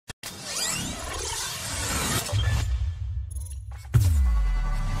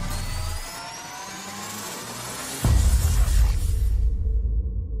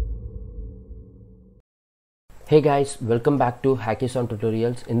Hey guys, welcome back to HackIsOn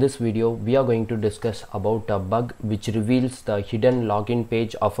tutorials. In this video we are going to discuss about a bug which reveals the hidden login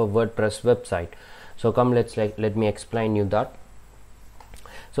page of a WordPress website. So come, let me explain you that.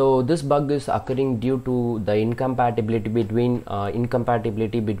 So this bug is occurring due to the incompatibility between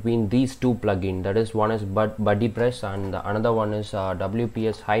these two plugins. That is, one is BuddyPress and another one is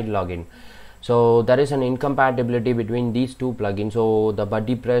WPS hide login. So there is an incompatibility between these two plugins. So the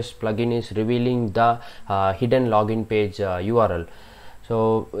BuddyPress plugin is revealing the hidden login page URL.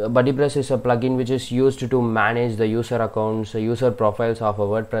 So BuddyPress is a plugin which is used to manage the user accounts, user profiles of a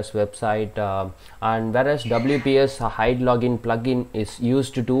WordPress website, and whereas WPS hide login plugin is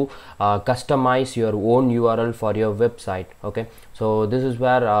used to customize your own URL for your website. Okay, so this is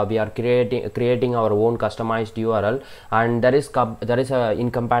where we are creating our own customized URL, and there is a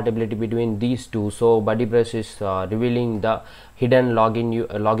incompatibility between these two. So BuddyPress is revealing the hidden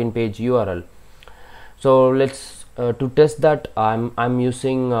login page URL. So let's to test that, I'm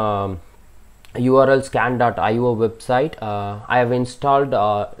using URL scan.io website. I have installed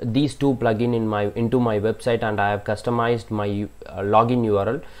these two plugins into my website, and I have customized my login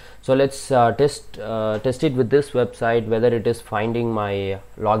URL. So let's test it with this website, whether it is finding my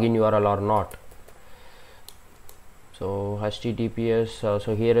login URL or not. So https, so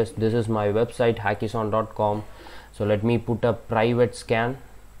this is my website, hackison.com. so let me put a private scan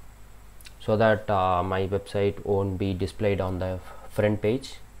so that my website won't be displayed on the front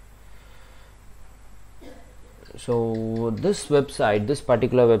page. So this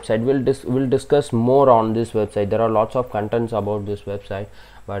particular website, we'll discuss more on this website. There are lots of contents about this website,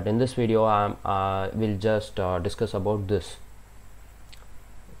 but in this video we'll just discuss about this.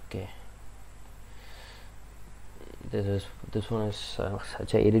 Okay, this one is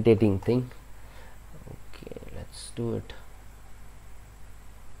such a irritating thing. Okay, let's do it.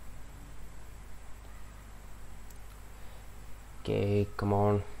 Okay, come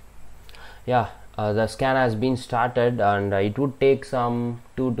on. Yeah, the scan has been started, and it would take some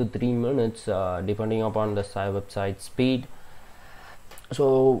 2 to 3 minutes depending upon the website speed.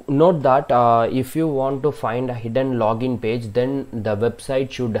 So note that if you want to find a hidden login page, then the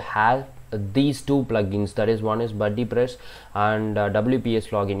website should have these two plugins. That is, one is BuddyPress and WPS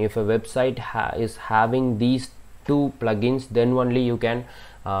login. If a website is having these two plugins, then only you can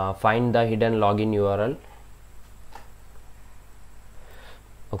find the hidden login URL.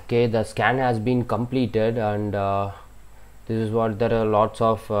 Okay, the scan has been completed, and this is what there are lots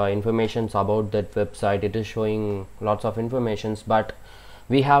of informations about that website. It is showing lots of informations, but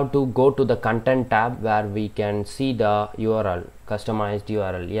we have to go to the content tab where we can see the URL, customized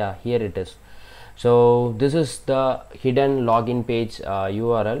URL. Yeah, here it is. So this is the hidden login page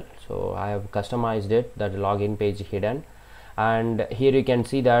URL. So I have customized it, that login page hidden, and here you can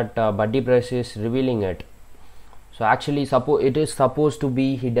see that BuddyPress is revealing it. So actually it is supposed to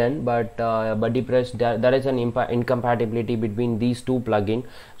be hidden, but BuddyPress, there is an incompatibility between these two plugins,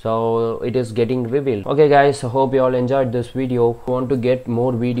 so it is getting revealed. Okay guys, I hope you all enjoyed this video. If you want to get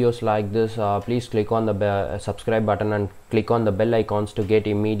more videos like this, please click on the subscribe button and click on the bell icons to get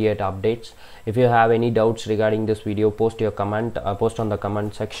immediate updates. If you have any doubts regarding this video, post on the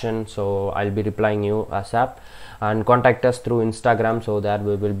comment section, so I'll be replying you ASAP. And contact us through Instagram, so that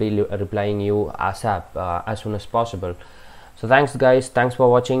we will be replying you ASAP as soon as possible. So thanks guys, thanks for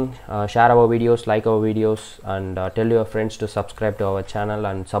watching. Share our videos, like our videos, and tell your friends to subscribe to our channel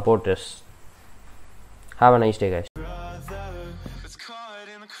and support us. Have a nice day guys. Caught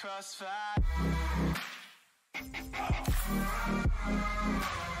in the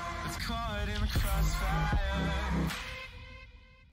crossfire.